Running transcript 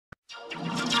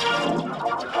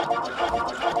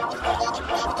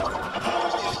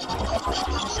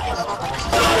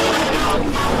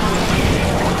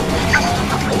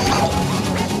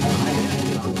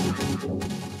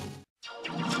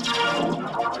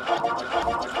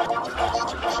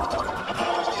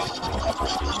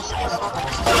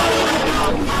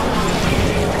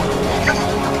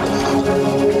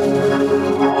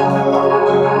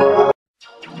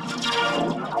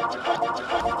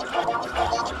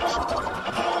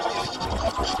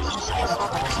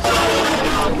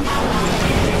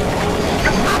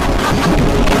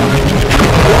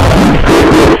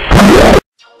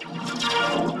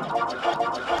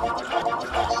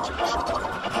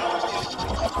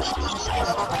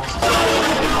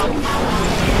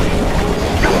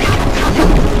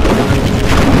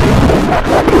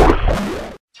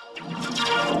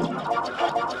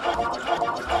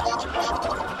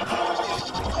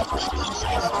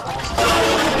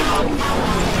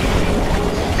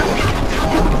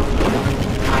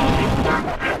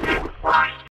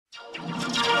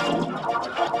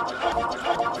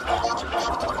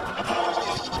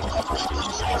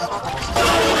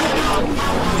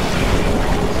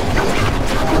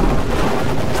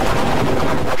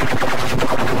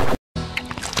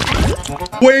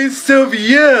Waste of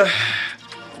year.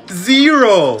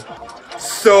 0.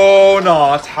 So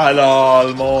not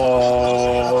halal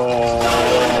more.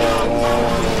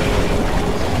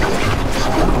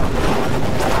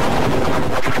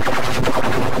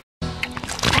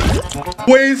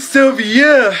 Waste of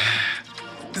year.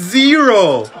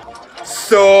 0.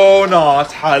 So not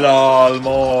halal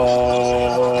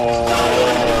more.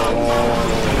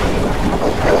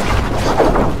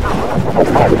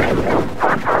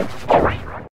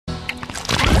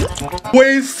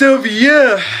 Waste of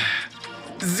year.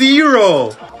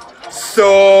 0.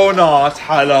 So not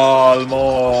halal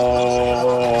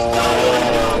more.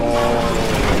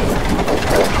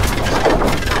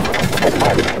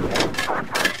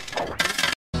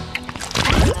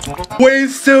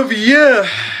 Waste of year.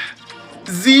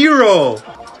 0.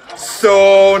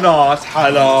 So not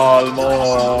halal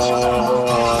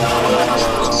more.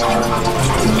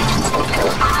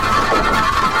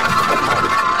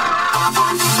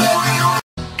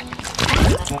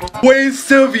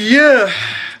 Waste of year.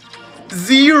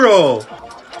 0.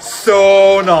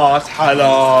 So not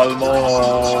halal more.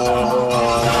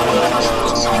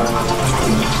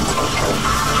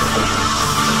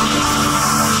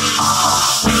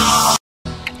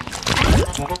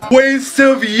 Waste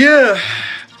of year.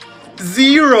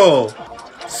 0.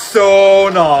 So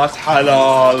not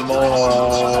halal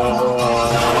more.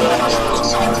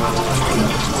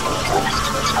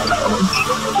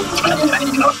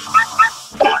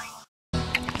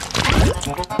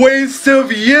 Waste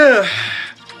of year.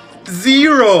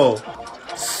 0.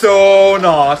 So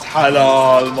not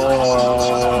halal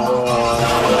more.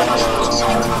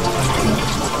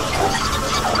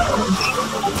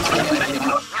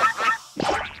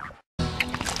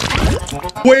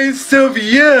 Waste of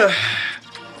year.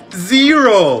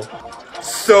 0.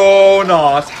 So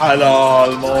not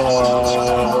halal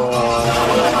more.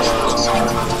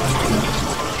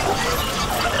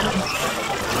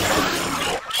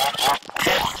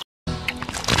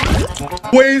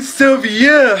 Waste of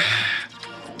year.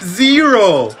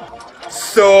 0.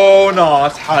 So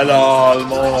not halal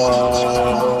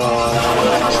more.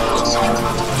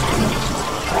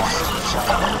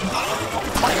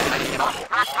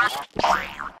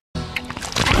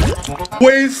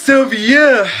 Waste of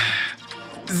year.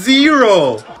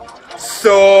 0.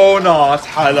 So not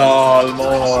halal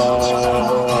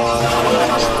more.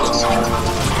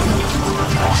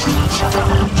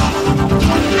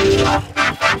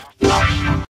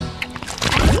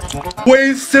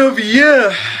 Waste of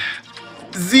year.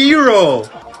 0.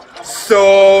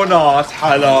 So not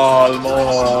halal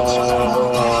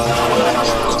more.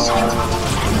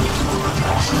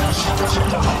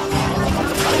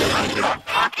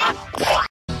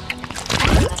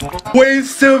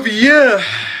 Waste of year.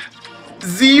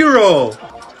 0.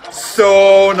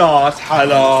 So not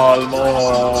halal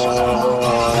more.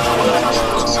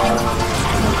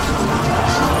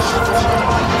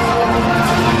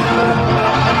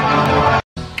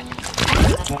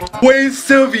 Waste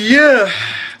of year.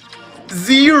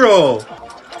 0.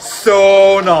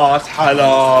 So not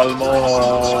halal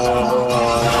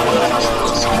more.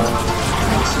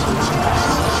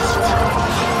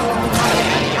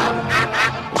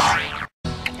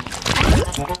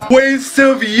 Waste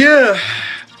of year.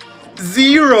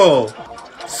 0.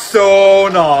 So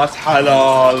not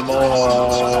halal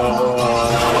more.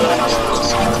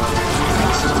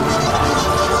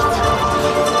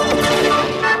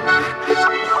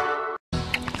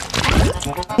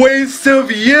 Waste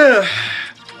of year.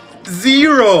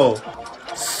 Zero.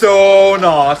 So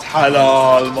not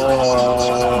halal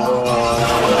more.